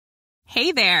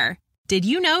Hey there! Did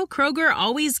you know Kroger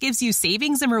always gives you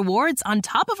savings and rewards on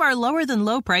top of our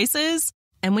lower-than-low prices?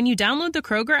 And when you download the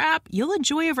Kroger app, you'll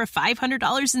enjoy over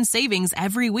 $500 in savings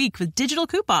every week with digital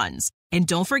coupons. And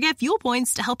don't forget fuel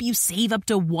points to help you save up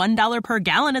to $1 per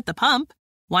gallon at the pump.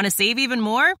 Want to save even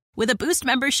more? With a Boost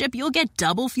membership, you'll get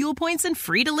double fuel points and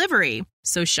free delivery.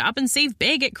 So shop and save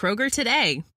big at Kroger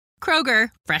today. Kroger,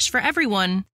 fresh for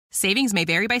everyone. Savings may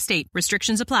vary by state.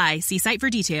 Restrictions apply. See site for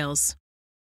details.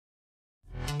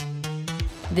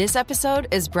 This episode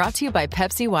is brought to you by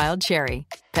Pepsi Wild Cherry.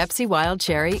 Pepsi Wild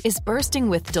Cherry is bursting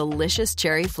with delicious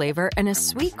cherry flavor and a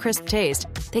sweet, crisp taste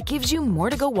that gives you more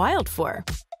to go wild for.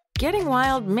 Getting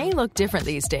wild may look different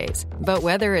these days, but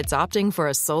whether it's opting for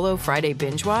a solo Friday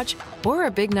binge watch or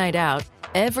a big night out,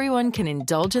 everyone can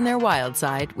indulge in their wild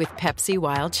side with Pepsi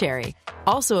Wild Cherry.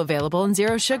 Also available in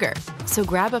Zero Sugar. So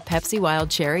grab a Pepsi Wild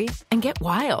Cherry and get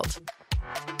wild.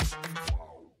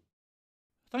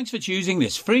 Thanks for choosing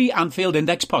this free Anfield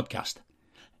Index podcast.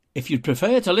 If you'd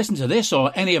prefer to listen to this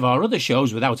or any of our other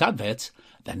shows without adverts,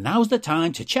 then now's the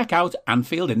time to check out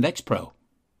Anfield Index Pro.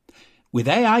 With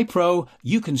AI Pro,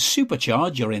 you can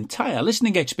supercharge your entire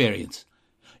listening experience.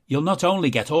 You'll not only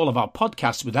get all of our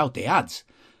podcasts without the ads,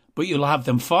 but you'll have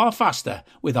them far faster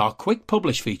with our Quick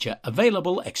Publish feature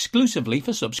available exclusively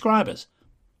for subscribers.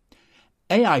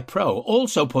 AI Pro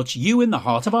also puts you in the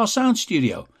heart of our sound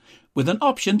studio, with an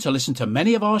option to listen to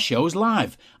many of our shows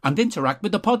live and interact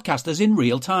with the podcasters in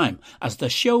real time as the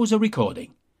shows are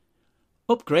recording.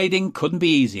 Upgrading couldn't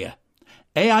be easier.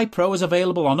 AI Pro is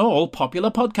available on all popular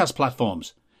podcast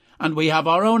platforms, and we have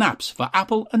our own apps for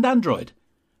Apple and Android.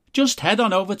 Just head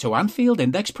on over to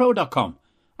AnfieldIndexPro.com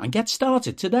and get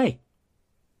started today.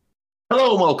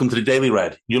 Hello and welcome to the Daily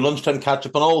Red, your lunchtime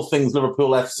catch-up on all things Liverpool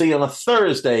FC on a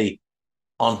Thursday,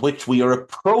 on which we are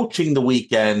approaching the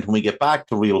weekend when we get back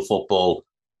to real football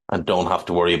and don't have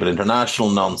to worry about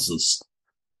international nonsense.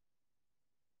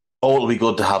 Oh, it'll be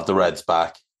good to have the Reds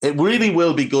back. It really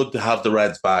will be good to have the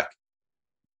Reds back.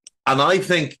 And I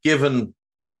think, given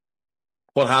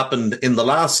what happened in the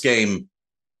last game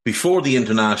before the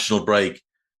international break,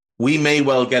 we may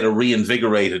well get a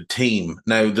reinvigorated team.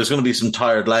 Now, there's going to be some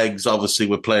tired legs, obviously,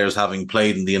 with players having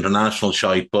played in the international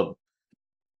shite, but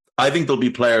I think there'll be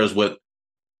players with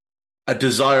a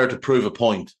desire to prove a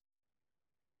point.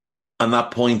 And that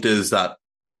point is that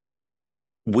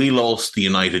we lost the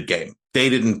United game. They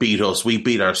didn't beat us. We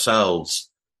beat ourselves.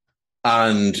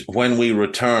 And when we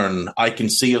return, I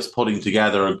can see us putting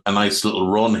together a nice little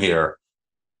run here.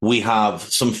 We have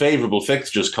some favourable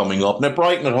fixtures coming up. Now,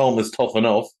 Brighton at home is tough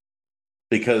enough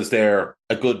because they're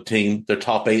a good team. They're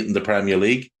top 8 in the Premier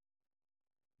League.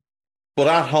 But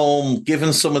at home,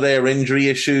 given some of their injury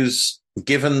issues,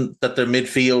 given that their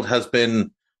midfield has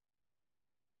been,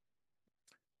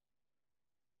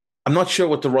 I'm not sure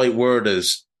what the right word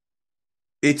is.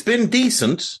 It's been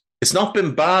decent. It's not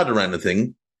been bad or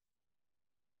anything,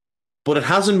 but it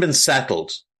hasn't been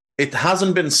settled. It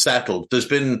hasn't been settled. There's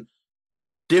been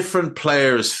different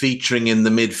players featuring in the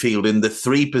midfield in the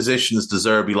three positions De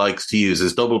Zerbi likes to use,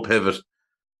 his double pivot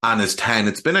and his 10.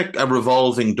 It's been a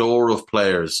revolving door of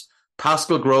players.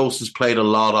 Pascal Gross has played a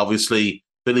lot, obviously.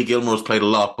 Billy Gilmour's played a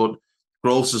lot, but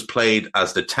Gross has played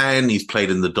as the 10. He's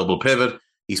played in the double pivot.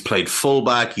 He's played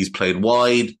fullback. He's played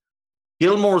wide.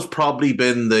 Gilmour's probably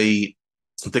been the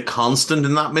constant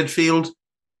in that midfield.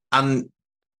 And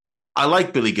I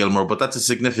like Billy Gilmour, but that's a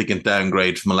significant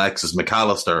downgrade from Alexis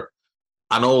McAllister.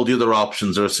 And all the other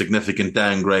options are a significant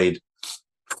downgrade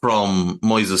from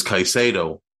Moises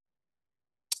Caicedo.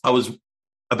 I was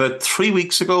about 4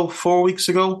 weeks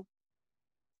ago,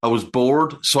 I was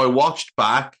bored, so I watched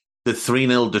back the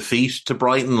 3-0 defeat to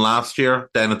Brighton last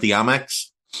year down at the Amex.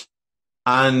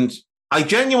 And I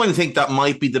genuinely think that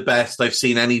might be the best I've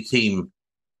seen any team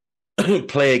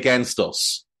play against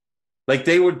us. Like,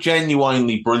 they were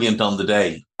genuinely brilliant on the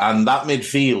day. And that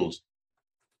midfield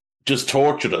just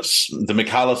tortured us. The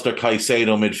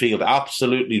McAllister-Caicedo midfield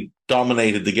absolutely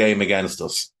dominated the game against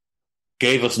us.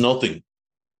 Gave us nothing.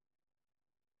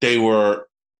 They were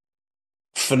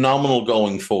phenomenal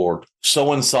going forward,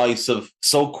 so incisive,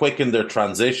 so quick in their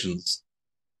transitions.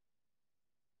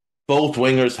 Both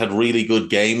wingers had really good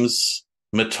games.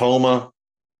 Mitoma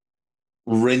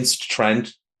rinsed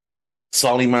Trent.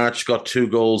 Solly March got 2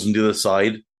 goals on the other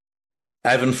side.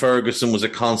 Evan Ferguson was a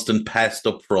constant pest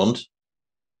up front.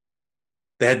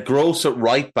 They had Gross at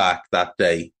right back that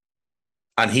day,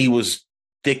 and he was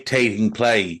dictating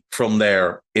play from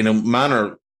there in a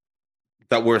manner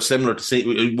that we're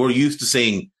used to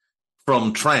seeing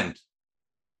from Trent.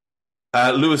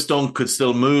 Lewis Dunk could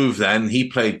still move then. He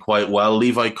played quite well.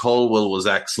 Levi Colwill was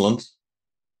excellent.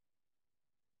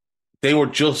 They were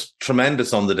just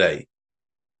tremendous on the day.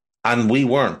 And we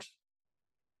weren't.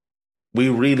 We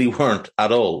really weren't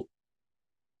at all.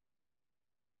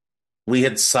 We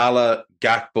had Salah,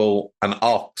 Gakpo, and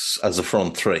Ox as a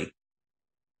front three.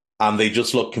 And they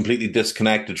just looked completely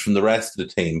disconnected from the rest of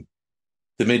the team.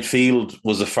 The midfield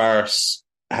was a farce.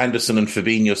 Henderson and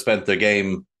Fabinho spent their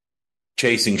game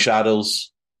chasing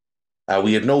shadows.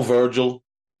 We had no Virgil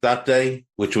that day,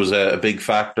 which was a big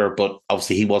factor, but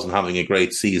obviously he wasn't having a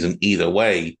great season either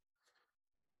way.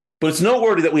 But it's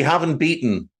noteworthy that we haven't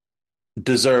beaten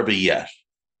De Zerbi yet.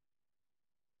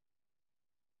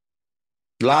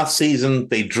 Last season,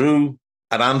 they drew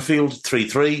at Anfield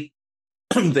 3-3.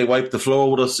 They wiped the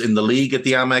floor with us in the league at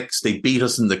the Amex. They beat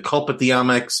us in the cup at the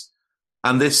Amex.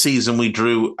 And this season, we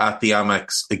drew at the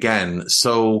Amex again.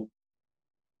 So,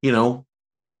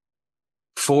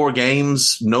 4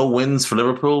 games, no wins for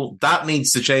Liverpool. That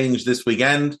needs to change this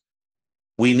weekend.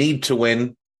 We need to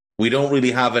win. We don't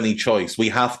really have any choice. We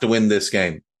have to win this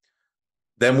game.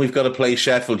 Then we've got to play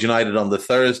Sheffield United on the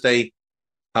Thursday,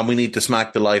 and we need to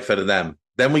smack the life out of them.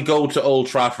 Then we go to Old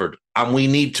Trafford, and we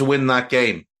need to win that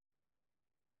game.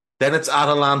 Then it's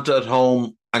Atalanta at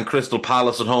home and Crystal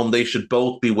Palace at home. They should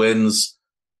both be wins.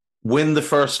 Win the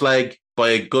first leg by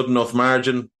a good enough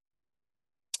margin.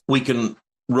 We can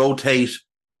rotate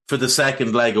for the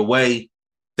second leg away.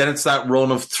 Then it's that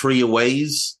run of 3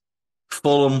 aways.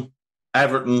 Fulham,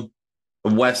 Everton,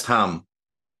 and West Ham.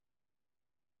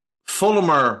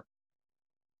 Fulham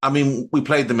we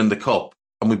played them in the cup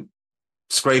and we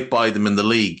scraped by them in the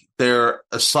league. They're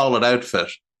a solid outfit.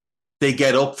 They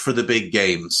get up for the big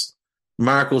games.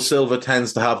 Marco Silva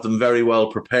tends to have them very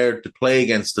well prepared to play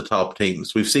against the top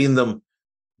teams. We've seen them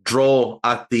draw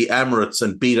at the Emirates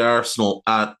and beat Arsenal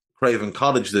at Craven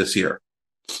Cottage this year.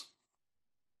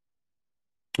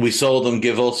 We saw them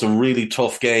give us a really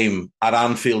tough game at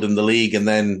Anfield in the league and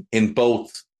then in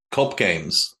both cup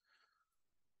games.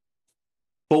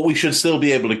 But we should still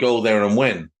be able to go there and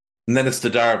win. And then it's the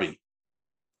derby.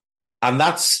 And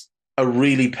that's a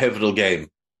really pivotal game,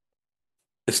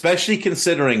 especially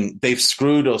considering they've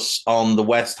screwed us on the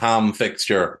West Ham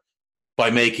fixture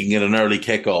by making it an early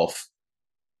kickoff.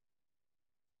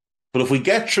 But if we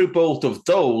get through both of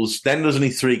those, then there's only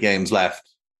 3 games left.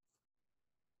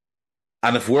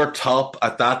 And if we're top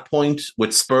at that point,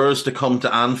 with Spurs to come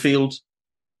to Anfield,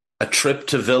 a trip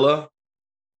to Villa,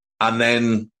 and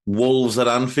then Wolves at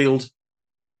Anfield,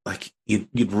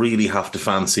 you'd really have to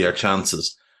fancy our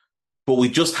chances. But we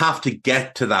just have to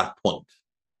get to that point.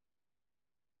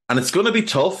 And it's going to be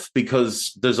tough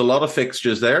because there's a lot of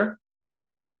fixtures there.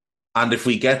 And if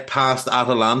we get past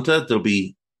Atalanta, there'll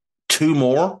be 2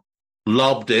 more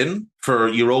lobbed in for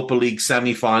Europa League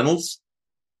semi-finals.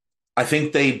 I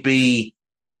think they'd be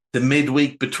the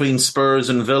midweek between Spurs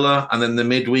and Villa, and then the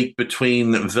midweek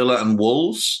between Villa and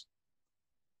Wolves.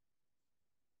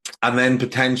 And then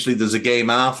potentially there's a game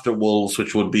after Wolves,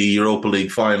 which would be Europa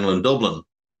League final in Dublin.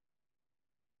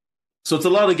 So it's a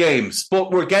lot of games,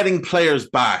 but we're getting players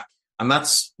back, and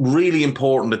that's really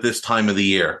important at this time of the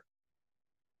year.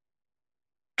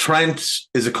 Trent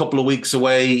is a couple of weeks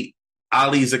away.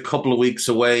 Ali's a couple of weeks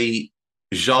away.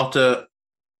 Jota,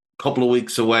 a couple of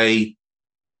weeks away.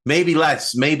 Maybe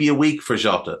less, maybe a week for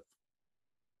Jota.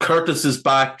 Curtis is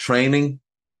back training.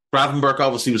 Gravenberch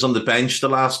obviously was on the bench the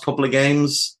last couple of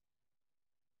games.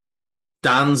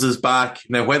 Danz is back.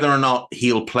 Now, whether or not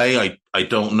he'll play, I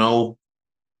don't know.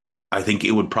 I think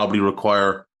it would probably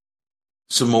require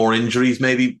some more injuries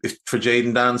maybe for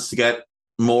Jayden Danz to get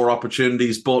more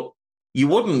opportunities, but you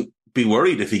wouldn't be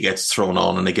worried if he gets thrown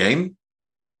on in a game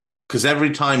because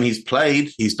every time he's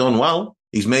played, he's done well.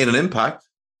 He's made an impact.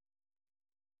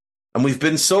 And we've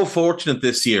been so fortunate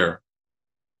this year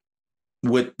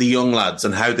with the young lads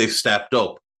and how they've stepped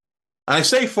up. And I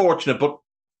say fortunate, but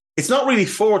it's not really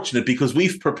fortunate because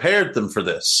we've prepared them for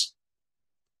this.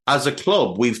 As a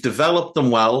club, we've developed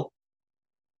them well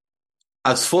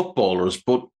as footballers,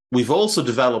 but we've also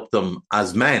developed them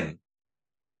as men.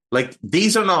 Like,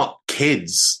 these are not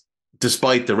kids,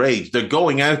 despite their age. They're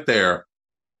going out there.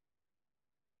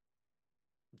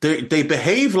 They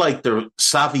behave like they're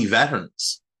savvy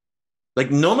veterans.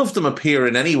 Like, none of them appear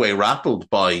in any way rattled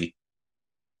by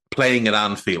playing at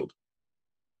Anfield.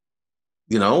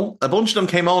 You know, a bunch of them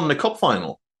came on in the cup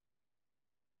final.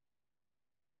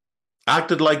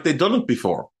 Acted like they'd done it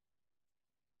before.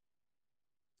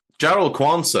 Jarrell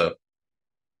Kwanzaa,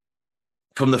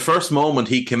 from the first moment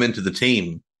he came into the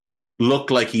team,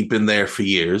 looked like he'd been there for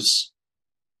years.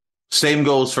 Same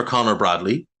goes for Connor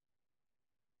Bradley.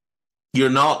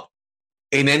 You're not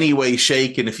in any way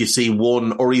shaken if you see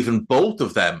one or even both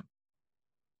of them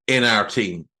in our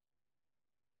team.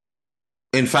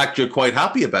 In fact, you're quite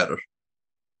happy about it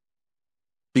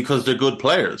because they're good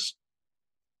players.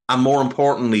 And more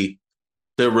importantly,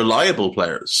 they're reliable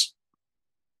players.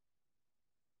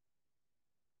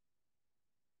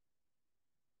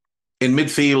 In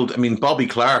midfield, I mean, Bobby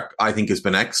Clark, I think, has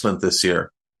been excellent this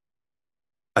year.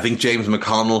 I think James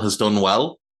McConnell has done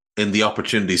well in the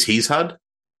opportunities he's had.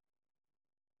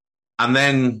 And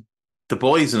then the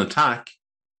boys in attack,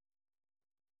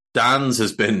 Dan's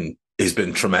has been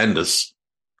tremendous.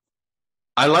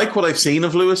 I like what I've seen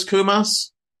of Lewis Koumas.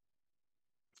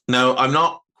 Now, I'm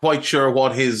not quite sure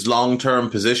what his long-term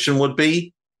position would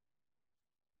be,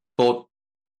 but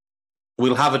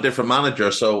we'll have a different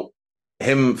manager, so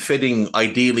him fitting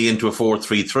ideally into a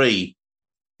 4-3-3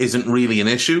 isn't really an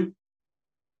issue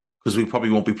because we probably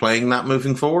won't be playing that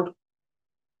moving forward.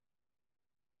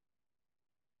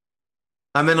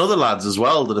 And then other lads as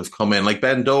well that have come in, like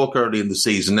Ben Doak early in the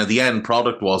season. Now, the end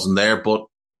product wasn't there, but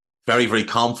very, very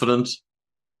confident,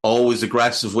 always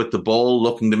aggressive with the ball,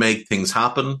 looking to make things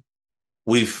happen.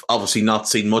 We've obviously not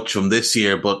seen much from this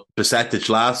year, but Besetic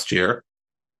last year,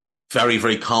 very,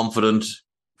 very confident,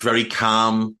 very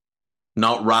calm,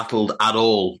 not rattled at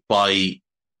all by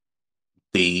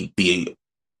the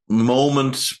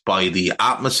moment, by the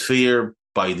atmosphere,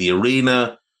 by the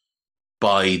arena,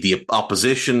 by the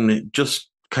opposition. It just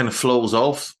kind of flows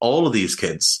off all of these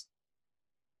kids.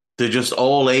 They're just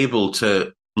all able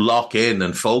to lock in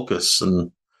and focus.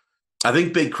 And I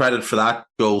think big credit for that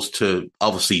goes to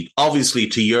obviously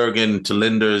to Jurgen, to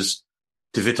Linders,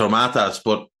 to Vitor Matas,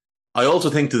 but I also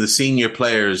think to the senior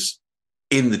players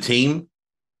in the team,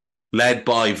 led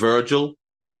by Virgil,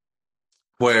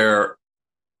 where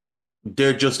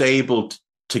they're just able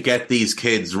to get these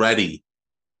kids ready.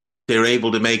 They're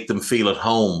able to make them feel at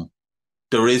home.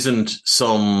 There isn't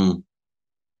some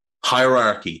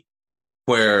hierarchy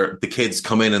where the kids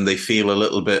come in and they feel a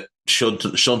little bit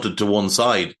shunted to one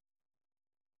side.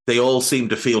 They all seem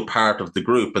to feel part of the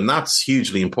group, and that's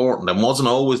hugely important and wasn't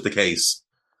always the case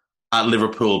at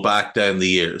Liverpool back down the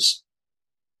years.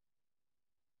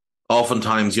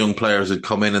 Oftentimes young players would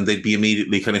come in and they'd be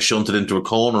immediately kind of shunted into a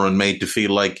corner and made to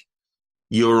feel like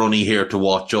you're only here to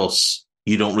watch us.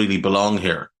 You don't really belong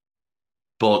here.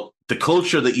 But the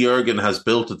culture that Jurgen has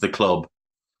built at the club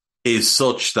is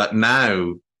such that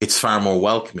now it's far more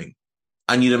welcoming.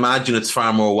 And you'd imagine it's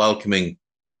far more welcoming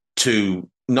to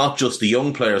not just the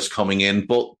young players coming in,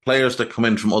 but players that come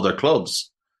in from other clubs.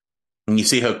 And you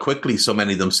see how quickly so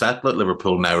many of them settle at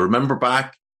Liverpool now. Remember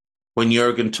back when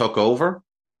Jurgen took over,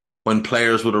 when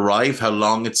players would arrive, how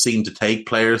long it seemed to take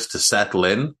players to settle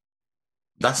in?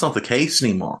 That's not the case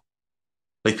anymore.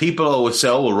 Like, people always say,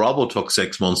 oh, well, Robbo took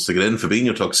 6 months to get in,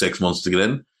 Fabinho took 6 months to get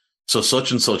in, so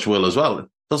such and such will as well. It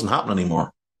doesn't happen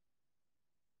anymore.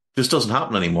 Just doesn't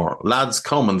happen anymore. Lads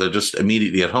come and they're just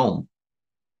immediately at home.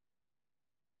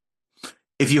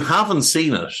 If you haven't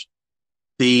seen it,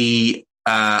 the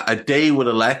A Day with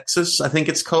Alexis, I think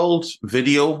it's called,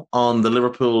 video on the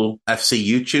Liverpool FC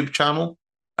YouTube channel,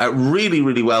 really,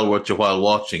 really well worth your while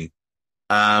watching.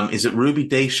 Is it Ruby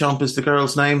Deschamps is the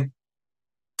girl's name?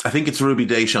 I think it's Ruby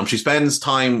Deschamps. She spends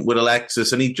time with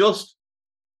Alexis, and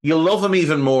you'll love him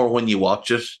even more when you watch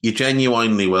it. You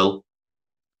genuinely will.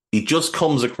 He just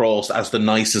comes across as the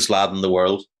nicest lad in the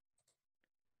world.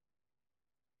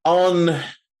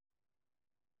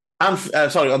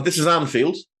 This is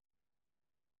Anfield.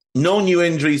 No new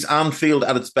injuries, Anfield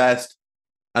at its best,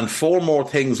 and 4 more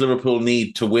things Liverpool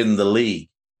need to win the league.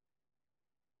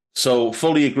 So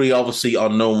fully agree, obviously,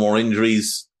 on no more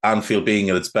injuries, Anfield being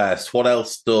at its best. What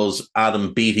else does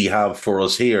Adam Beattie have for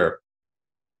us here?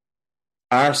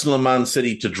 Arsenal and Man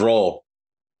City to draw.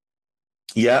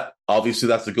 Yeah, obviously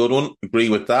that's a good one. Agree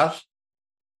with that.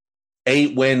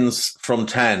 8 wins from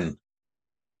 10.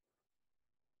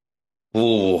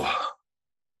 Oh.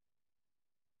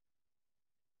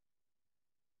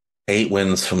 8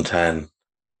 wins from 10.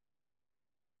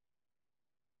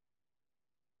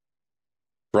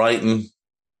 Brighton,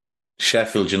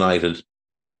 Sheffield United,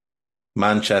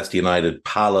 Manchester United,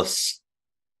 Palace,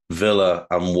 Villa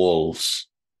and Wolves.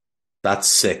 That's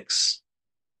 6.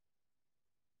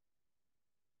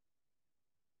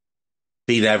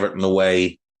 Beat Everton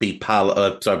away, beat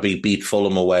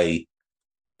Fulham away.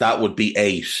 That would be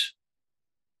 8.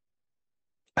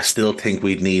 I still think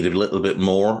we'd need a little bit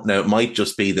more. Now, it might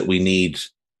just be that we need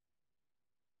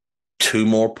 2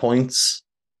 more points,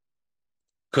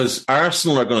 because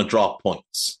Arsenal are going to drop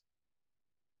points.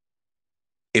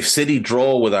 If City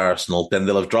draw with Arsenal, then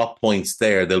they'll have dropped points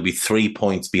there. There'll be 3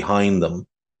 points behind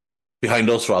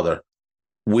us rather.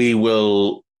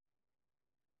 We'll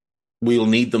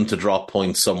need them to drop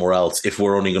points somewhere else if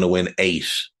we're only going to win 8.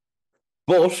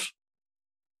 But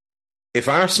if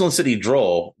Arsenal and City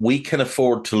draw, we can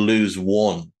afford to lose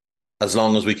one as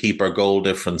long as we keep our goal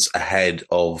difference ahead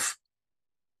of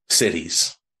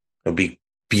City's. It would be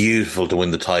beautiful to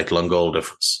win the title on goal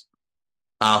difference.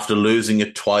 After losing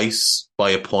it twice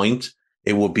by a point,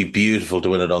 it would be beautiful to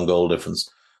win it on goal difference.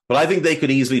 But I think they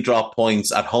could easily drop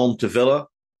points at home to Villa,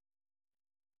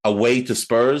 away to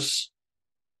Spurs.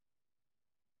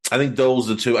 I think those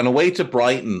are the two. And away to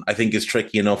Brighton, I think is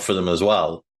tricky enough for them as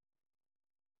well.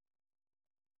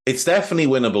 It's definitely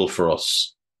winnable for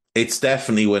us. It's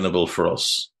definitely winnable for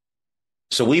us.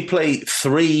 So we play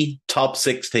 3 top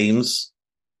 6 teams.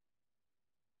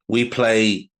 We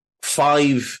play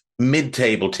 5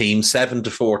 mid-table teams, 7 to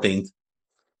 14th.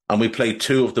 And we play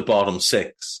 2 of the bottom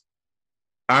 6.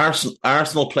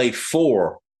 Arsenal play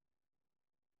 4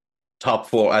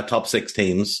 top 6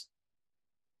 teams,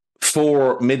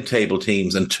 4 mid-table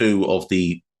teams, and 2 of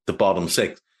the bottom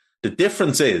 6. The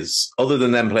difference is, other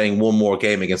than them playing one more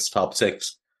game against the top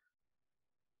 6,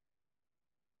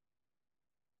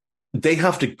 they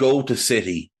have to go to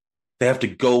City. They have to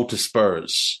go to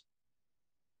Spurs.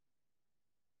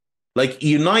 Like,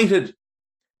 United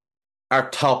are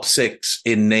top 6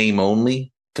 in name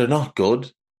only. They're not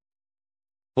good.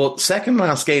 But second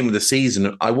last game of the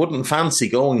season, I wouldn't fancy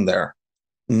going there,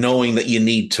 knowing that you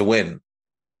need to win.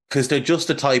 Because they're just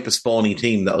the type of spawny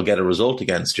team that'll get a result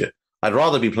against you. I'd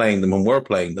rather be playing them when we're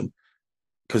playing them,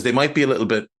 because they might be a little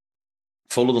bit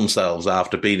full of themselves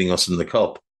after beating us in the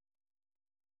cup.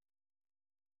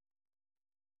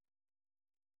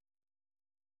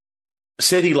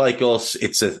 City, like us,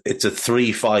 it's a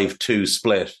 3-5-2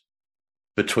 split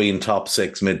between top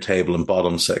 6, mid-table, and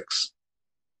bottom 6.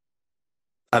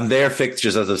 And their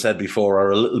fixtures, as I said before,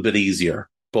 are a little bit easier.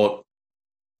 But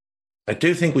I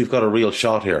do think we've got a real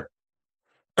shot here,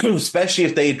 especially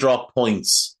if they drop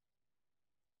points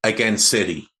against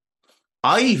City.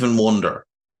 I even wonder,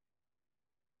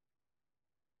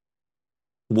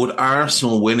 would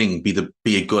Arsenal winning be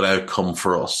a good outcome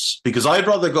for us? Because I'd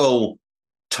rather go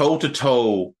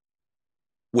toe-to-toe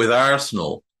with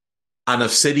Arsenal and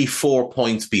have City 4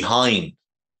 points behind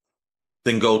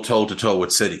than go toe-to-toe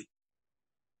with City.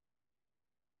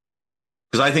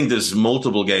 Because I think there's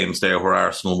multiple games there where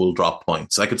Arsenal will drop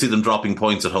points. I could see them dropping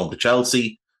points at home to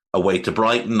Chelsea, away to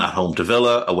Brighton, at home to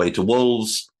Villa, away to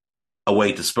Wolves,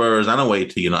 away to Spurs, and away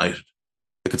to United.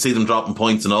 I could see them dropping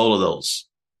points in all of those.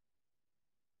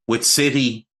 With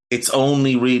City, it's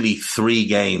only really 3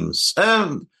 games.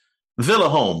 Villa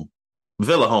home,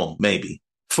 maybe.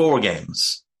 4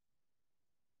 games.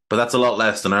 But that's a lot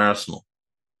less than Arsenal.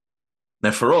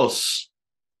 Now for us,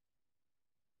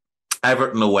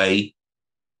 Everton away,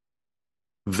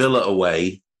 Villa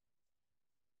away,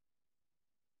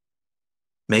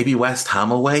 maybe West Ham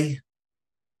away.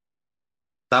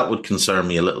 That would concern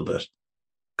me a little bit,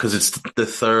 because it's the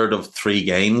third of 3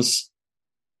 games.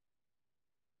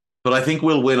 But I think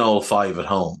we'll win all 5 at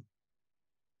home.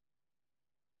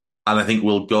 And I think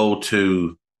we'll go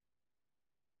to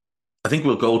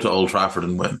Old Trafford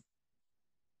and win.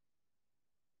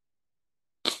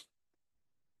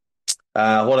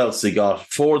 What else they got?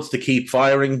 Forwards to keep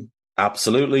firing.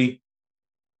 Absolutely.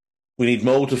 We need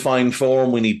Mo to find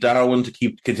form. We need Darwin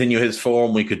to continue his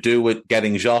form. We could do it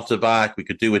getting Jota back. We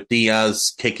could do it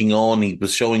Diaz kicking on. He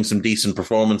was showing some decent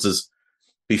performances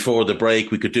before the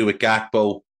break. We could do it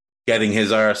Gakpo getting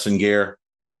his arse in gear.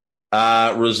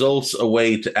 Results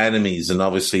away to enemies. And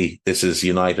obviously this is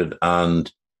United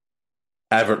and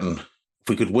Everton. If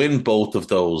we could win both of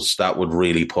those, that would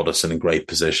really put us in a great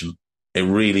position. It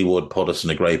really would put us in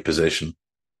a great position.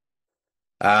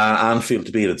 Anfield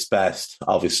to be at its best,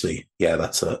 obviously. Yeah,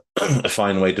 that's a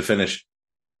fine way to finish.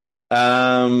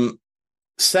 5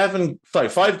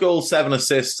 goals, 7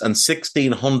 assists, and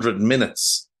 1,600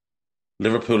 minutes.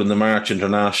 Liverpool in the March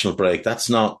international break.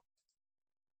 That's not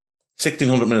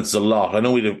 1,600 minutes is a lot. I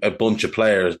know we have a bunch of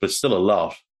players, but still a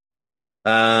lot.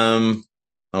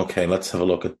 Okay, let's have a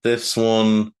look at this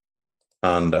one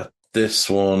and at this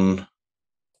one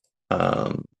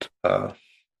and at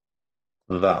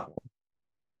that one.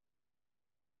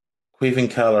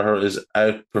 Caoimhin Kelleher is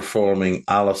outperforming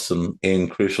Alisson in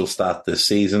crucial stat this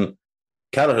season.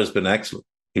 Kelleher's been excellent.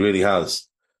 He really has.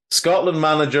 Scotland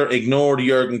manager ignored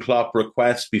Jurgen Klopp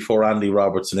request before Andy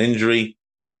Robertson injury.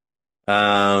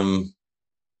 Yeah,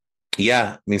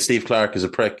 I mean, Steve Clark is a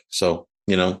prick, so,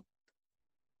 you know.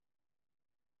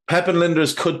 Pep and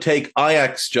Linders could take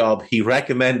Ajax job. He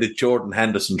recommended Jordan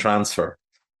Henderson transfer.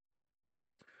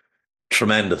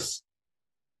 Tremendous.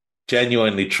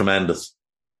 Genuinely tremendous.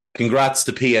 Congrats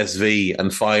to PSV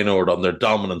and Feyenoord on their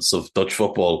dominance of Dutch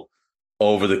football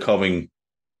over the coming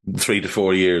 3 to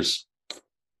 4 years.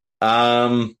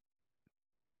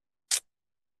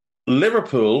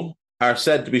 Liverpool are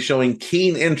said to be showing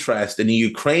keen interest in a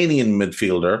Ukrainian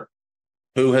midfielder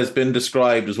who has been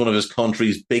described as one of his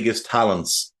country's biggest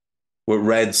talents, with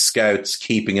Red Scouts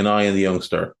keeping an eye on the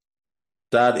youngster.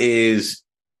 That is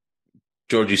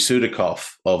Georgi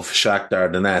Sudakov of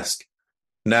Shakhtar Donetsk.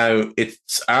 Now,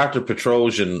 it's Artur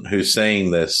Petrosian who's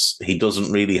saying this. He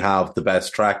doesn't really have the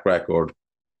best track record.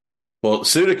 But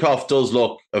Sudakov does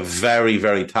look a very,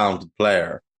 very talented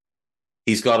player.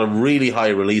 He's got a really high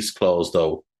release clause,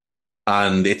 though,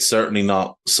 and it's certainly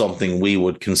not something we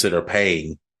would consider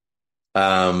paying.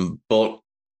 But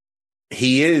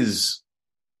he is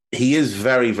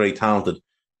very, very talented.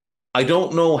 I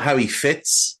don't know how he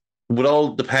fits. It would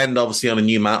all depend, obviously, on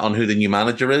on who the new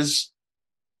manager is.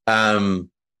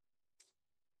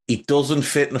 He doesn't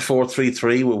fit in a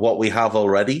 4-3-3 with what we have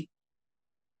already.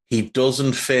 He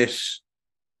doesn't fit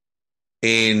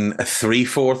in a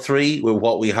 3-4-3 with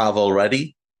what we have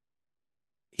already.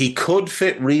 He could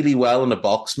fit really well in a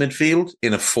box midfield,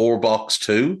 in a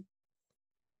 4-box-2,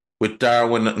 with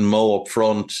Darwin and Mo up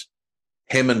front,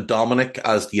 him and Dominic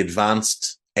as the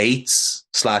advanced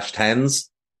 8s/10s,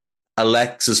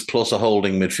 Alexis plus a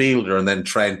holding midfielder, and then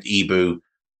Trent, Ibu,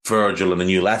 Virgil, and a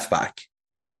new left back.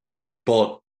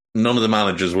 But none of the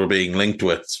managers were being linked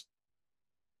with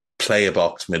play a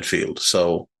box midfield,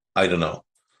 so I don't know.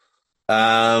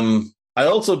 I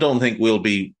also don't think we'll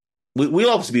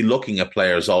obviously be looking at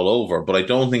players all over, but I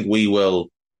don't think we will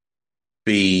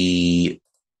be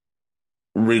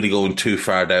really going too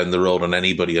far down the road on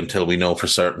anybody until we know for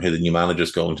certain who the new manager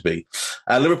is going to be.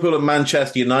 Liverpool and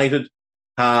Manchester United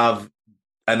have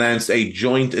announced a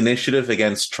joint initiative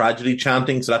against tragedy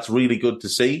chanting, so that's really good to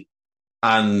see,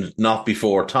 and not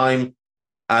before time.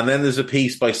 And then there's a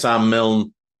piece by Sam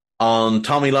Milne on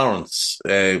Tommy Lawrence,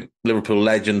 a Liverpool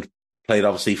legend, played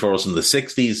obviously for us in the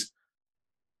 60s.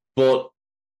 But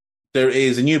there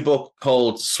is a new book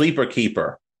called Sweeper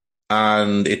Keeper,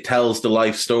 and it tells the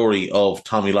life story of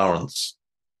Tommy Lawrence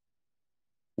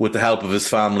with the help of his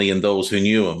family and those who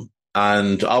knew him.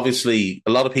 And obviously,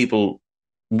 a lot of people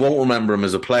won't remember him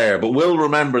as a player, but will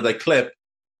remember the clip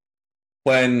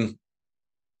when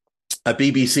a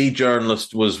BBC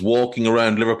journalist was walking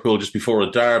around Liverpool just before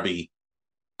a derby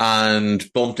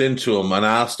and bumped into him and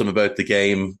asked him about the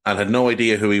game and had no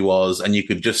idea who he was. And you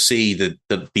could just see the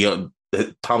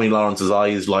Tommy Lawrence's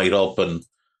eyes light up, and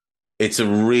it's a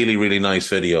really, really nice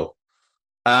video.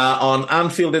 On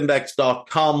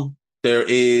AnfieldIndex.com, there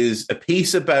is a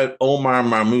piece about Omar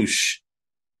Marmoush,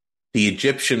 the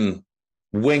Egyptian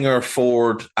winger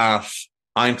forward at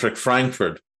Eintracht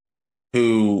Frankfurt,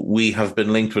 who we have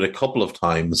been linked with a couple of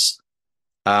times.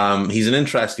 He's an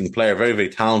interesting player, very, very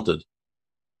talented.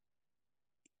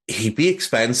 He'd be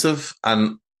expensive,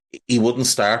 and he wouldn't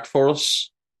start for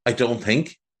us, I don't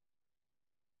think.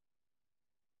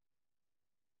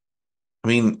 I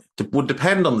mean, it would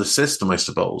depend on the system, I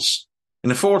suppose.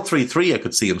 In a 4-3-3, I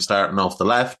could see him starting off the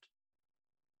left,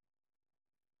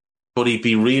 but he'd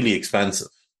be really expensive.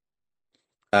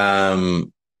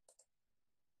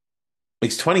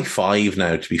 He's 25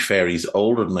 now, to be fair. He's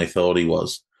older than I thought he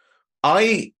was.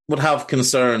 I would have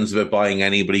concerns about buying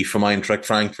anybody from Eintracht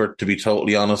Frankfurt, to be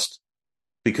totally honest,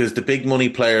 because the big money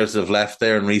players that have left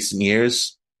there in recent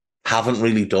years haven't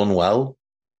really done well.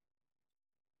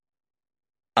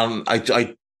 And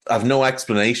I have no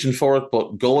explanation for it,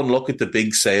 but go and look at the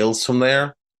big sales from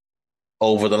there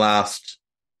over the last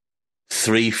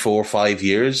 3, 4, 5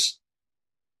 years.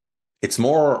 It's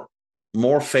more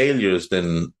failures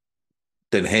than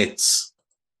hits.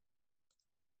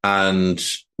 And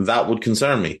that would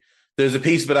concern me. There's a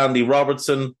piece about Andy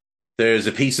Robertson. There's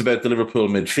a piece about the Liverpool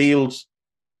midfield.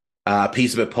 A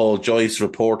piece about Paul Joyce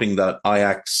reporting that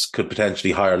Ajax could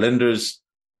potentially hire Linders.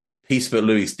 Piece about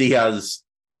Luis Diaz.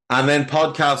 And then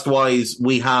podcast-wise,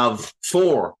 we have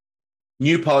 4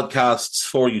 new podcasts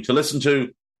for you to listen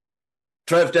to.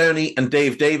 Trev Downey and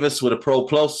Dave Davis with a Pro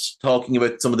Plus, talking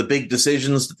about some of the big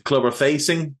decisions that the club are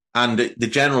facing and the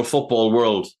general football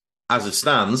world as it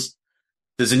stands.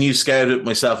 There's a new scout with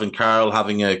myself and Carl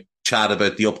having a chat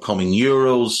about the upcoming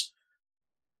Euros.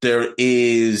 There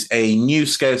is a new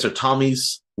Scouser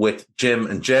Tommies with Jim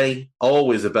and Jay,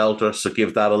 always a belter, so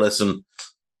give that a listen.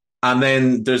 And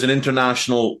then there's an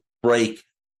international break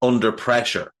under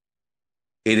pressure.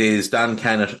 It is Dan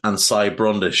Kennett and Cy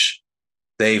Brundish.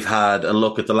 They've had a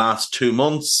look at the last 2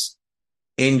 months,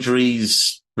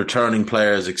 injuries, returning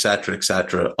players, etc.,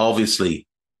 etc. Obviously,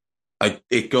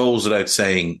 it goes without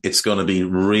saying it's going to be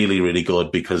really, really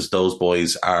good because those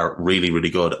boys are really, really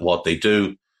good at what they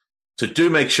do. So do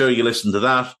make sure you listen to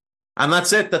that. And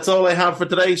that's it. That's all I have for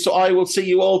today. So I will see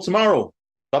you all tomorrow.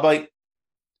 Bye-bye.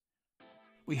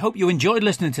 We hope you enjoyed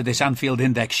listening to this Anfield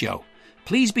Index show.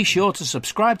 Please be sure to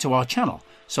subscribe to our channel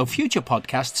so future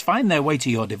podcasts find their way to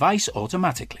your device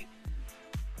automatically.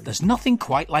 There's nothing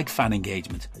quite like fan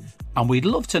engagement, and we'd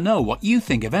love to know what you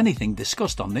think of anything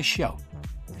discussed on this show.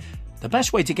 The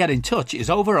best way to get in touch is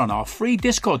over on our free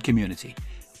Discord community,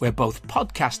 where both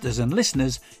podcasters and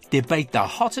listeners debate the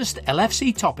hottest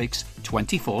LFC topics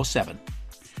 24/7.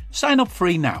 Sign up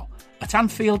free now at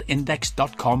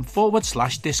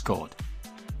AnfieldIndex.com/Discord.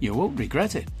 You won't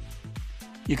regret it.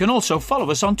 You can also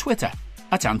follow us on Twitter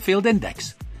at Anfield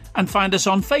Index and find us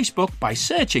on Facebook by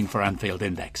searching for Anfield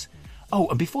Index. Oh,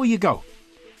 and before you go,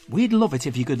 we'd love it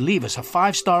if you could leave us a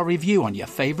 5-star review on your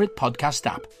favourite podcast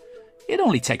app. It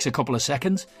only takes a couple of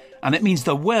seconds, and it means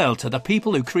the world to the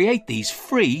people who create these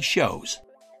free shows.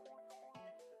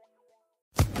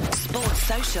 Sports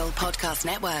Social Podcast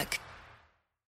Network.